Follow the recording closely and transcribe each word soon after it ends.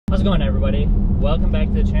How's it going, everybody? Welcome back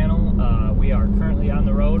to the channel. We are currently on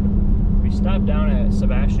the road. We stopped down at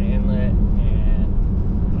Sebastian Inlet,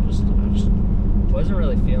 and I just wasn't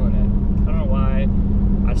really feeling it. I don't know why.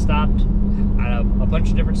 I stopped at a bunch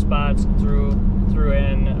of different spots, threw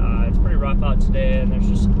in. It's pretty rough out today, and there's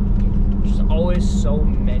just always so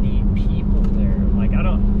many people there. Like I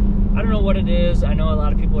don't know what it is. I know a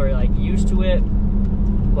lot of people are like used to it,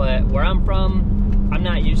 but where I'm from, I'm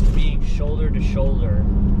not used to being shoulder to shoulder.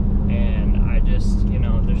 And I just,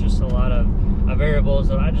 there's just a lot of variables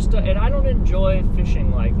that and I don't enjoy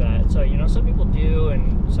fishing like that. So, some people do,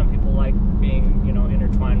 and some people like being,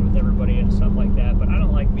 intertwined with everybody and stuff like that. But I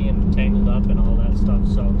don't like being tangled up and all that stuff.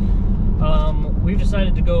 So, we've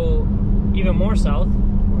decided to go even more south.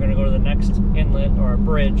 We're gonna go to the next inlet or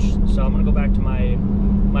bridge. So I'm gonna go back to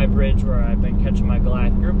my bridge where I've been catching my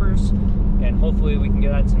Goliath groupers, and hopefully we can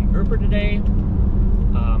get on some grouper today.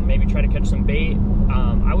 Maybe try to catch some bait.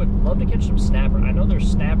 I would love to catch some snapper. I know there's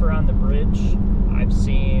snapper on the bridge. I've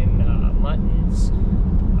seen muttons,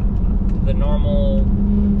 the normal,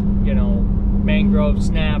 mangrove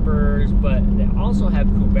snappers, but they also have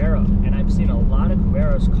cubera, and I've seen a lot of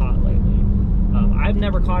cuberas caught lately. I've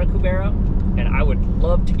never caught a cubera, and I would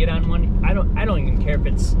love to get on one. I don't even care if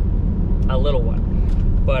it's a little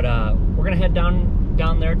one, but we're gonna head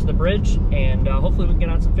down there to the bridge, and hopefully we can get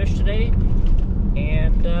on some fish today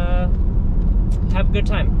and have a good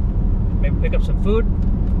time. Maybe pick up some food,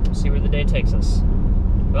 see where the day takes us.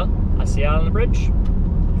 Well, I'll see you out on the bridge.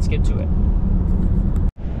 Let's get to it.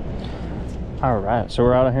 All right, so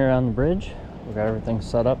we're out here on the bridge. We got everything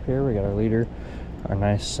set up here. We got our leader, our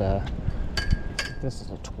nice, this is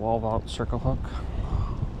a 12-aught circle hook,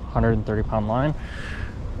 130-pound line.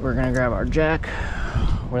 We're gonna grab our jack.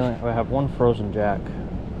 We have one frozen jack.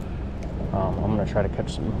 I'm gonna try to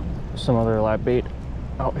catch some other live bait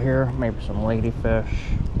out here, maybe some ladyfish,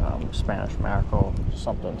 Spanish mackerel,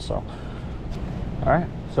 something. So, all right,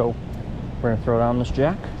 so we're gonna throw down this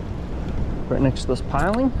jack right next to this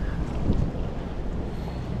piling.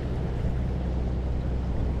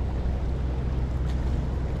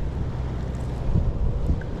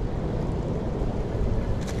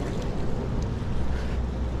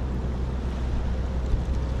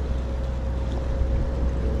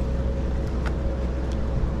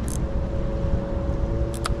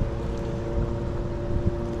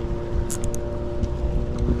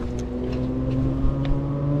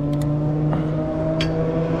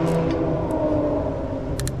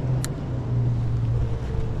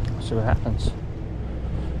 See what happens.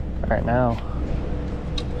 All right, now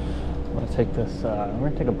I'm gonna take this. I'm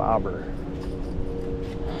gonna take a bobber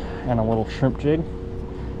and a little shrimp jig.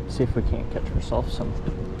 See if we can't catch ourselves some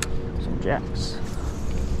jacks.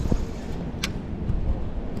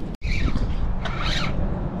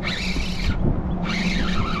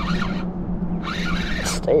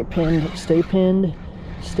 Stay pinned. Stay pinned.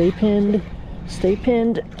 Stay pinned. Stay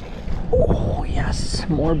pinned. Oh yes,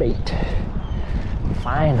 more bait.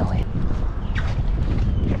 Finally.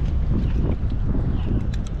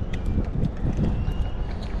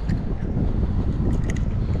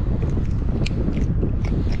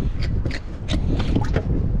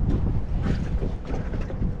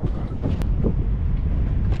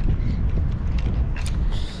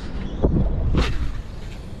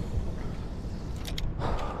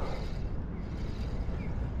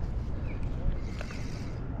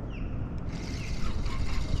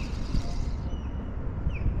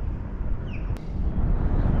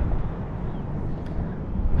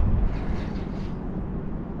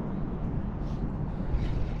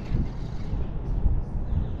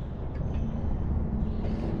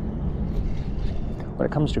 When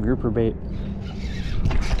it comes to grouper bait,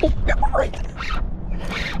 oh, yeah, right.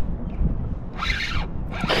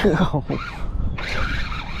 Oh.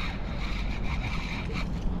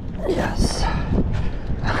 Yes.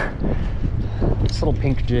 This little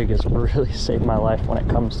pink jig has really saved my life when it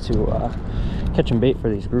comes to catching bait for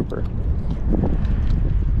these grouper.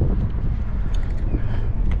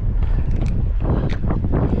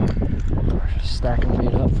 We're just stacking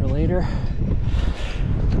bait up for later.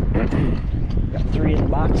 Got 3 in the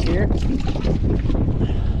box here.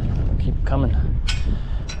 Keep coming.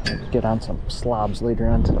 We'll get on some slobs later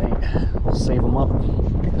on tonight. We'll save them up.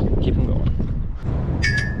 Keep them going.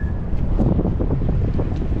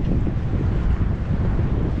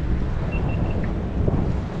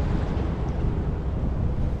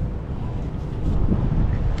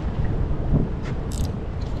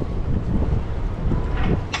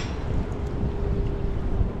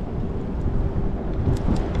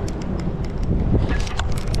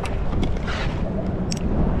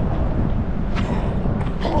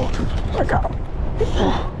 I got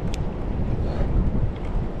him.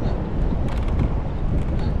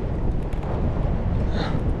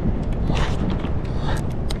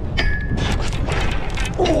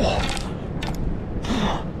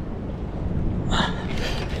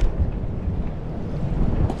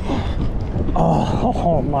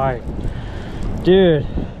 Oh my, dude,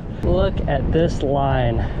 look at this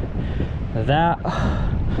line. That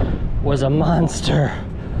was a monster.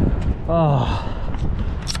 Oh.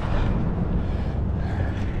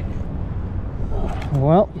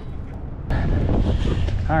 Well,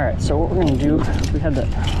 all right, so what we're gonna do, we had that,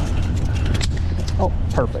 oh,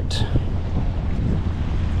 perfect.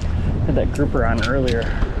 Had that grouper on earlier.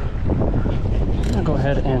 I'm gonna go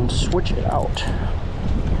ahead and switch it out.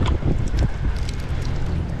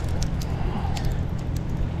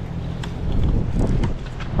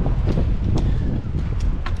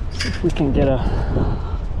 See if we can get a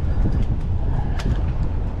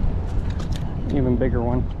even bigger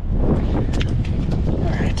one.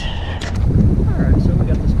 Alright, so we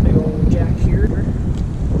got this big old jack here.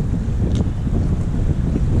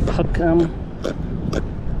 Hook them.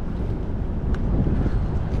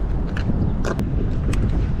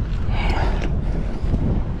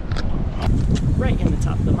 Right in the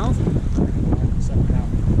top of the mouth. Set it down.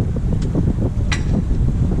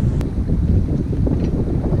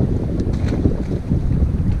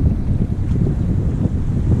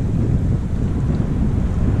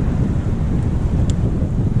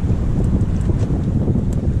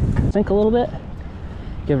 Sink a little bit,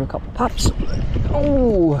 give it a couple pops.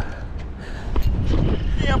 Oh,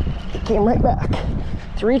 yep, it came right back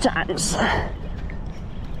 3 times. All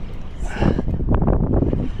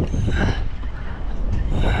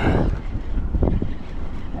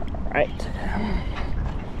right.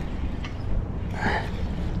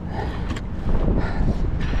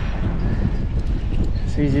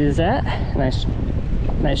 As easy as that. Nice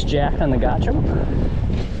jack on the gotcha.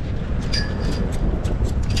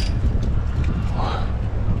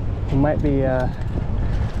 We might be,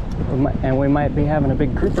 we might be having a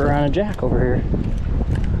big grouper on a jack over here.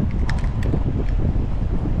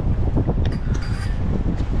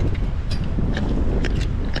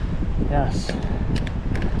 Yes.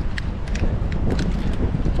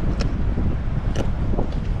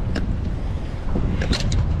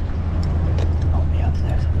 Oh yeah,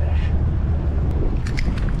 there's a fish.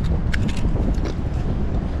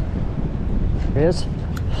 There he is.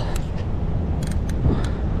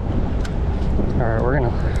 All right, we're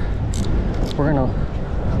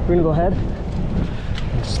gonna go ahead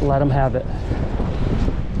and just let them have it.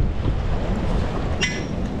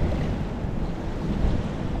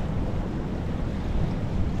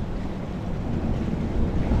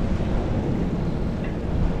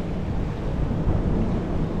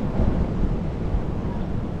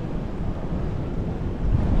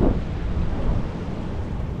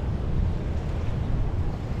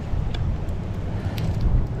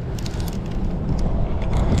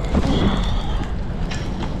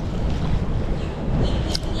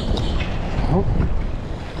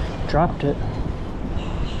 Dropped it.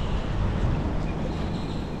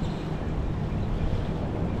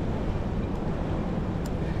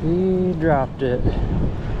 He dropped it.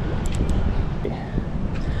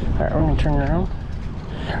 Alright, we're gonna turn around.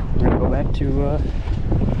 We're gonna go back to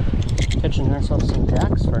catching ourselves some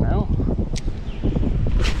jacks for now.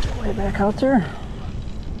 Way back out there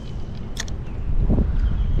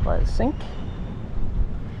by the sink.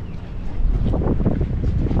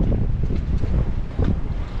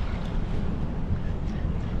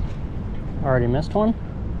 Already missed one.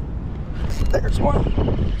 There's one.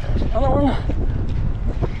 There's another one.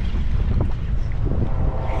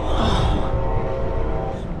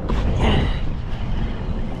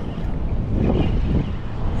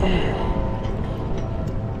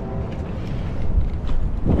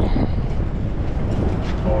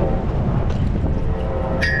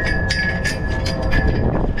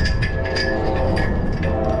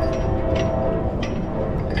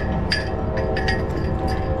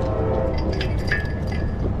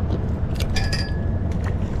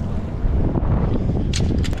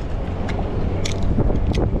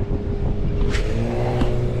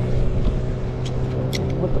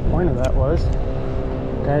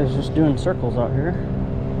 Guys just doing circles out here.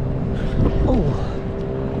 Oh,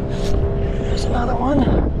 there's another one.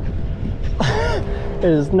 It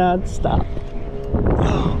does not stop.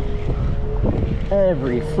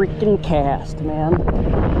 Every freaking cast, man.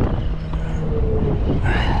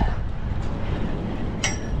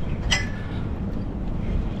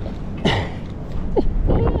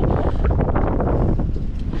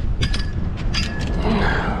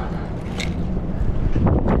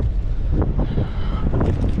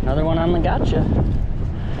 Another one on the gotcha.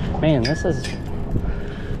 Man,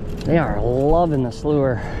 they are loving this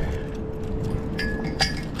lure.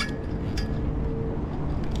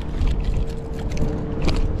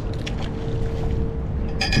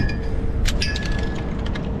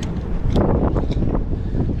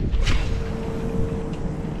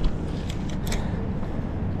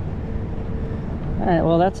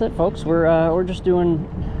 that's it, folks. We're just doing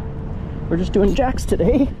jacks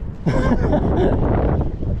today.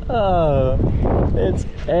 It's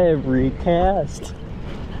every cast.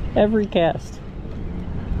 Every cast.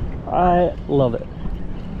 I love it.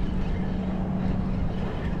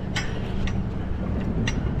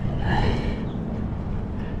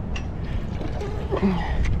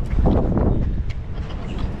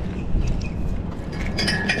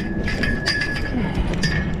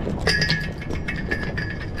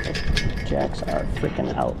 Jacks are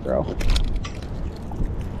freaking out, bro.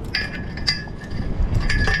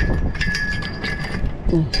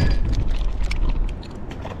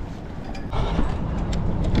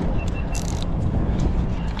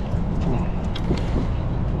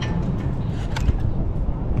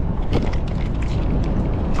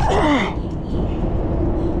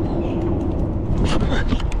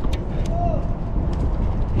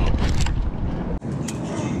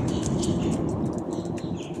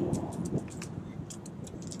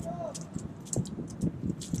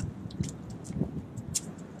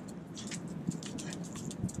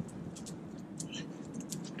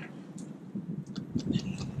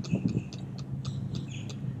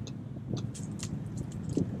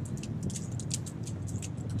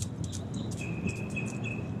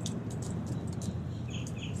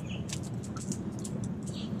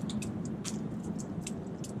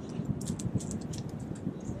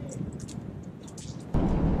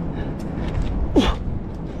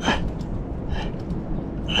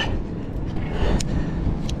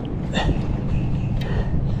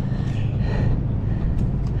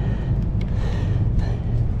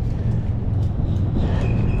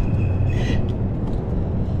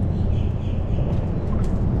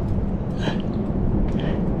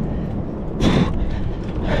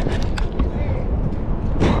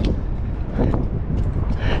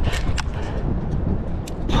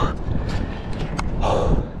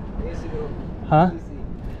 Huh?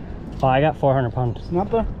 Oh, I got 400 pounds.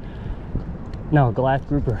 Snapper? No, Goliath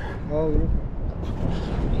grouper. Oh, grouper.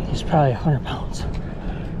 He's probably 100 pounds. Oh,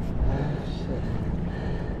 shit.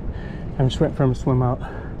 I'm just waiting for him to swim out.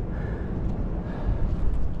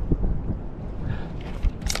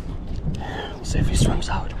 Let's see if he swims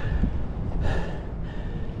out.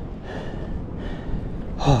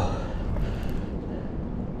 Oh.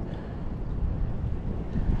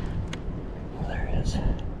 There he is.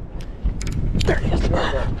 There he is.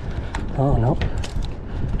 Oh, no.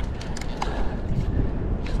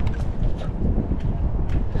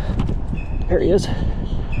 There he is.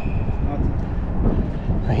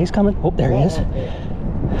 He's coming. Oh, there he is. Okay.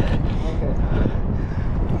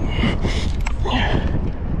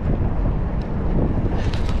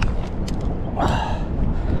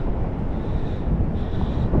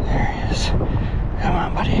 There he is. Come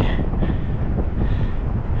on, buddy.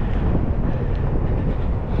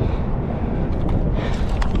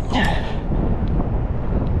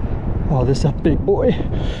 Oh, this is a big boy.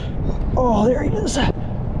 Oh, there he is.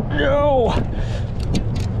 No.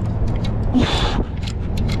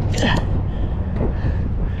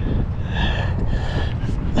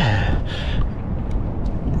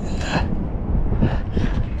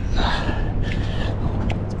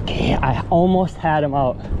 Okay, I almost had him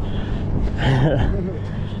out.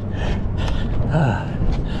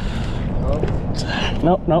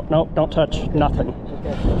 Nope, nope, nope, don't touch nothing.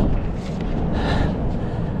 Okay.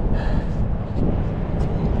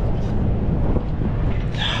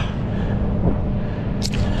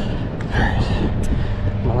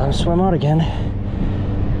 I'm gonna let him swim out again.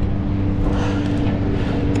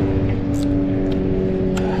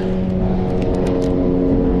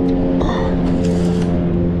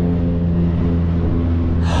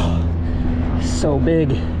 So big.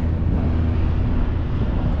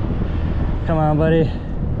 Come on, buddy.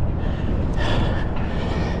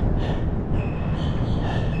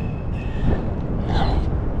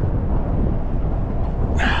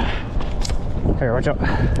 Here, watch out.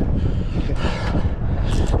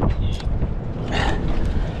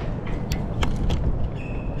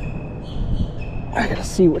 I gotta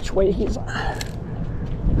see which way he's on.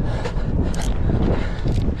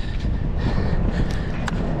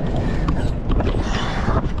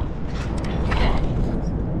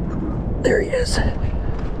 There he is.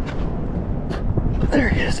 There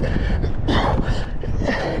he is.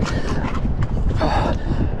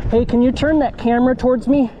 Hey, can you turn that camera towards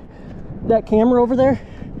me? That camera over there?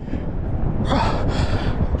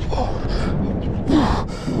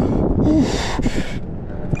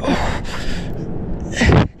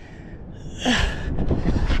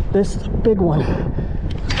 This is a big one.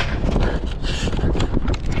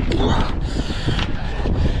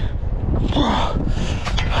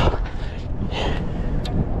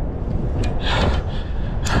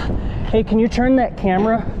 Hey, can you turn that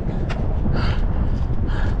camera?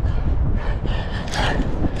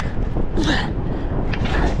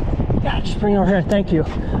 Yeah, just bring it over here. Thank you.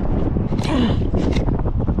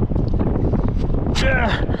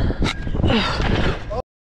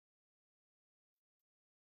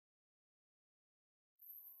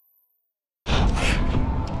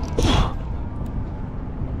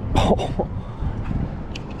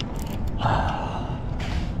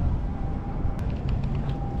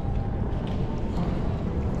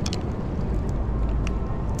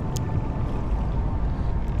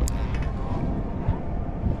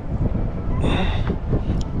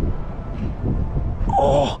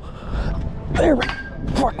 Oh, there.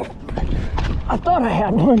 Fuck. I thought I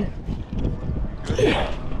had one.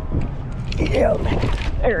 Yeah,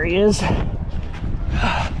 there he is. That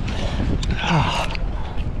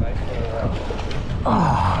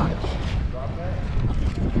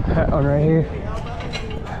one right here.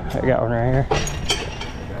 I got one right here.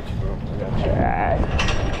 Alright.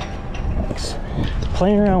 Thanks.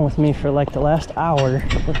 Playing around with me for like the last hour.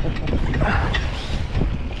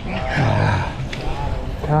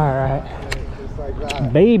 Alright.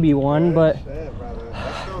 Baby one, but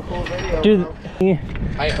dude,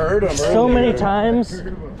 I heard him so many times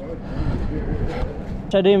I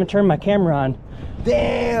didn't even turn my camera on.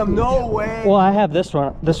 Damn, no way. Well, I have this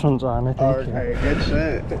one. This one's on, I think. Okay, good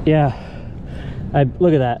shit. Yeah.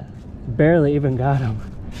 Look at that. Barely even got him.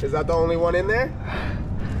 Is that the only one in there?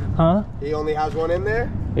 Huh? He only has one in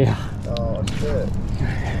there? Yeah. Oh, shit.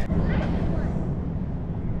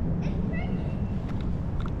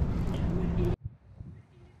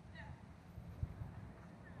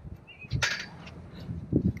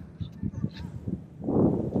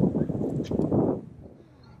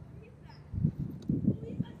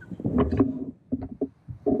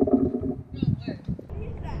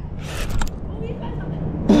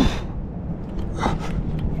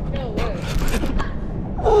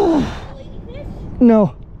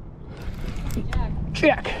 No.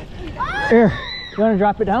 Jack. Here. You want to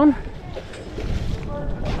drop it down?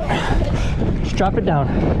 Just drop it down.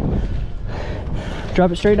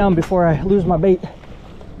 Drop it straight down before I lose my bait.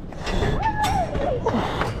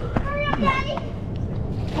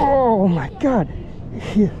 Oh my God.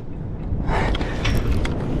 Here.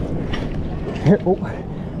 Oh.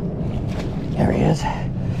 There he is.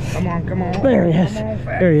 Come on, come on. There he is.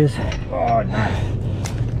 There he is. Oh, nice.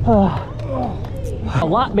 A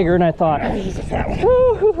lot bigger than I thought.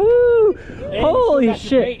 Woo-hoo-hoo. Holy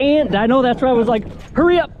shit. And I know that's why I was like,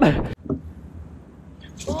 hurry up. Got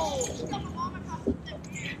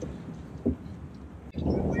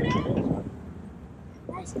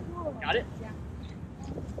it? Yeah.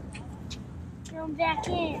 Throw them back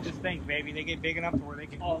in. Just think, baby, they get big enough to where they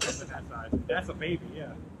can all up to that size. That's a baby,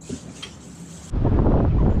 yeah.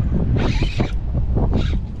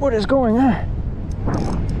 What is going on?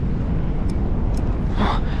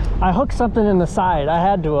 I hooked something in the side. I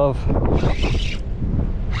had to have.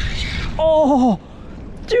 Oh,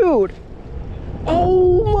 dude.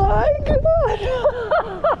 Oh my God.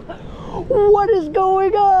 What is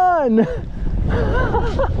going on?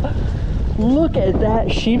 Look at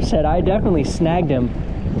that sheep's head. I definitely snagged him.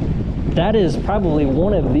 That is probably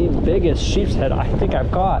one of the biggest sheep's head I think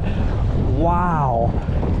I've caught. Wow.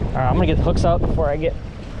 All right, I'm gonna get the hooks out before I get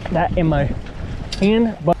that in my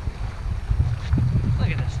hand. But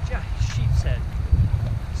look at this giant sheep's head.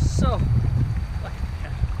 So, look at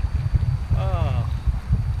that. Oh,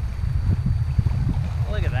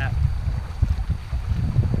 look at that.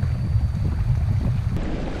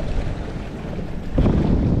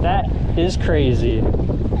 That is crazy.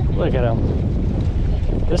 Look at him.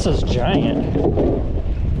 This is giant.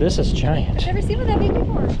 This is giant. I've never seen one that big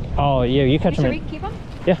before. Oh, yeah, you catch him. Should we keep him?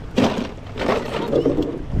 Yeah.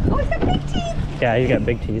 Oh, he's got big teeth. Yeah, he's got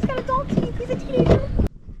big teeth. He's got adult teeth. He's a teenager.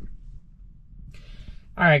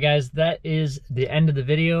 All right, guys, that is the end of the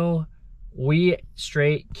video. We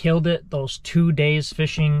straight killed it those 2 days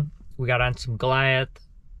fishing. We got on some Goliath,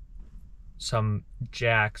 some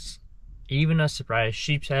jacks, even a surprise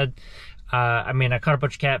sheep's head. I mean, I caught a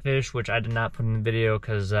bunch of catfish, which I did not put in the video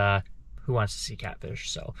because who wants to see catfish?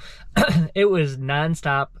 So it was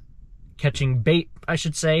nonstop catching bait, I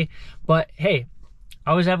should say. But hey,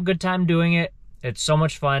 I always have a good time doing it. It's so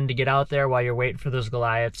much fun to get out there while you're waiting for those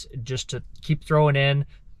Goliaths, just to keep throwing in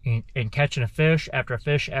and catching a fish after a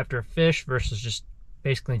fish after a fish versus just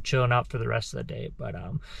basically chilling out for the rest of the day. But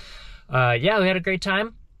yeah, we had a great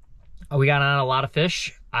time. We got on a lot of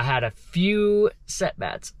fish. I had a few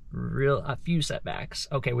setbacks, a few setbacks.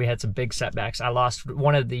 Okay, we had some big setbacks. I lost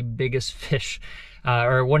one of the biggest fish,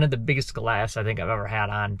 or one of the biggest Goliaths I think I've ever had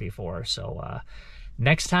on before. So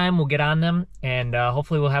Next time we'll get on them, and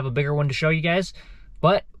hopefully we'll have a bigger one to show you guys.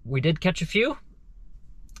 But we did catch a few,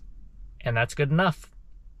 and that's good enough.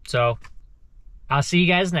 So I'll see you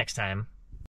guys next time.